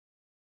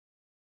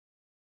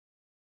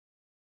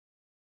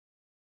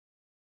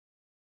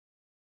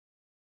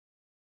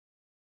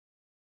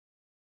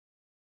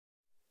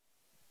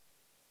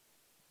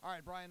All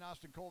right, Brian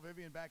Austin, Kole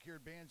Vivian back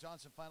here at Ban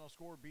Johnson. Final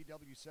score,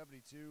 BW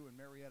 72 and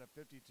Marietta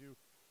 52.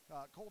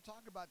 Kole,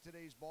 talk about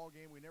today's ball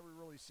game. We never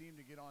really seemed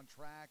to get on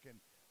track,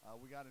 and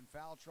we got in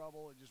foul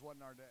trouble. It just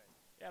wasn't our day.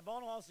 Yeah,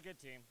 Baldwin Wallace is a good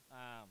team.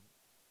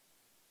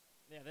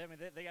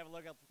 They got to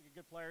look up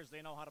good players.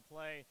 They know how to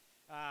play.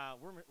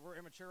 We're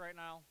immature right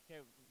now.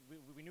 Okay,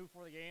 we knew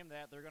before the game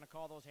that they're going to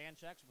call those hand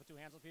checks with two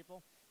hands on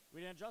people.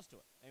 We didn't adjust to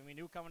it, and we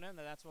knew coming in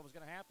that that's what was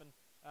going to happen.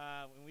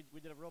 And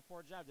we did a real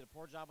poor job. Did a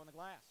poor job on the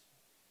glass.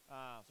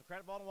 So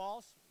credit Baldwin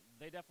Wallace.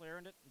 They definitely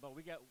earned it, but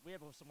we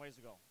have some ways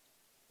to go.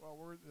 Well,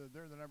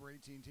 they're the number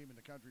 18 team in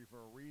the country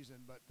for a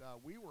reason, but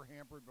we were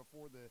hampered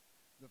before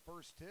the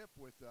first tip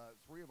with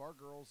 3 of our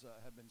girls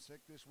have been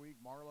sick this week.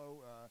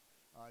 Marlo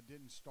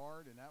didn't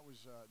start, and that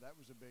was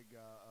a big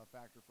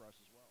factor for us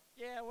as well.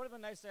 Yeah, it would have been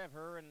nice to have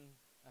her and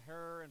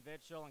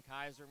Vitchell and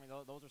Kaiser. I mean,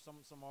 those are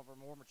some of our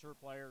more mature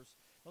players.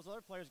 Those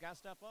other players got to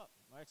step up,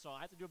 right? So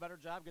I have to do a better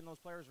job getting those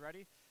players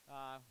ready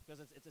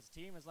because it's a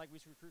team. It's like we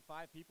should recruit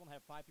 5 people and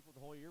have 5 people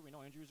the whole year. We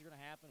know injuries are going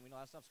to happen. We know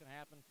that stuff's going to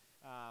happen.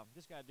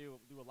 Just got to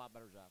do a lot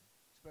better job.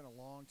 Spent a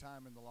long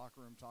time in the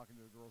locker room talking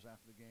to the girls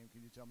after the game.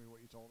 Can you tell me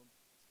what you told them?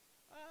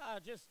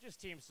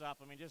 Just team stuff.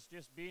 I mean, just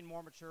being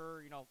more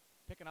mature. You know,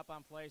 picking up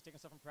on plays,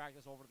 taking stuff from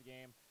practice over to the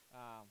game.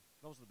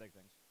 Those are the big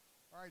things.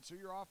 All right, so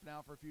you're off now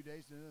for a few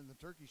days, and then the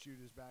turkey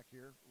shoot is back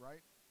here,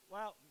 right?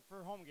 Well,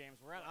 for home games,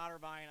 we're at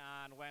Otterbein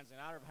on Wednesday.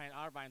 And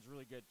Otterbein's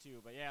really good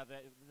too. But yeah,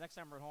 the next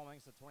time we're at home, I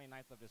think it's the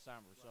 29th of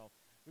December. Right. So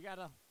we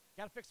gotta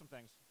fix some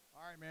things.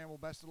 All right, man. Well,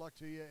 best of luck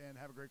to you, and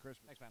have a great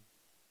Christmas. Thanks, man.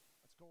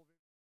 That's Kole Vivian.